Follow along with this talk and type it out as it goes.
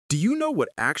Do you know what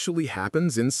actually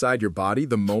happens inside your body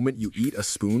the moment you eat a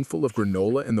spoonful of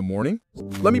granola in the morning?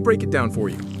 Let me break it down for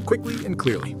you, quickly and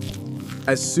clearly.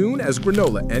 As soon as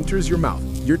granola enters your mouth,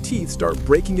 your teeth start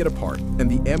breaking it apart, and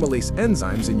the amylase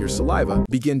enzymes in your saliva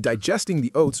begin digesting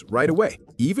the oats right away,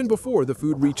 even before the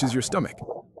food reaches your stomach.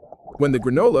 When the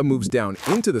granola moves down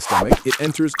into the stomach, it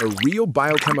enters a real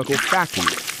biochemical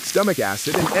factory. Stomach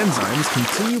acid and enzymes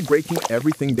continue breaking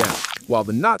everything down, while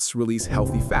the nuts release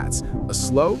healthy fats, a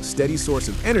slow, steady source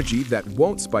of energy that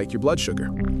won't spike your blood sugar.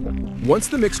 Once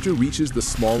the mixture reaches the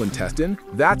small intestine,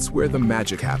 that's where the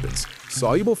magic happens.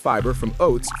 Soluble fiber from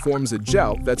oats forms a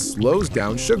gel that slows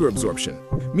down sugar absorption.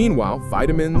 Meanwhile,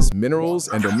 vitamins, minerals,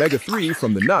 and omega-3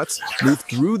 from the nuts move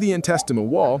through the intestinal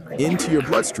wall into your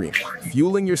bloodstream,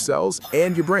 fueling your cells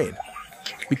and your brain.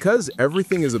 Because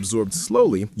everything is absorbed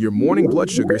slowly, your morning blood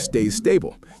sugar stays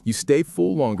stable. You stay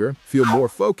full longer, feel more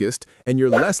focused, and you're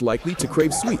less likely to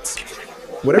crave sweets.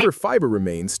 Whatever fiber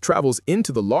remains travels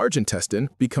into the large intestine,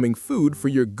 becoming food for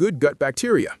your good gut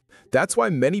bacteria. That's why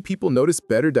many people notice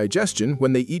better digestion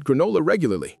when they eat granola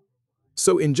regularly.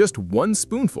 So in just one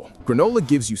spoonful, granola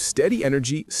gives you steady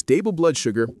energy, stable blood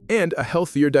sugar, and a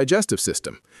healthier digestive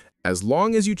system, as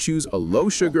long as you choose a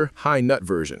low-sugar, high-nut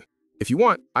version. If you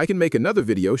want, I can make another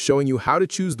video showing you how to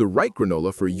choose the right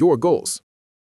granola for your goals.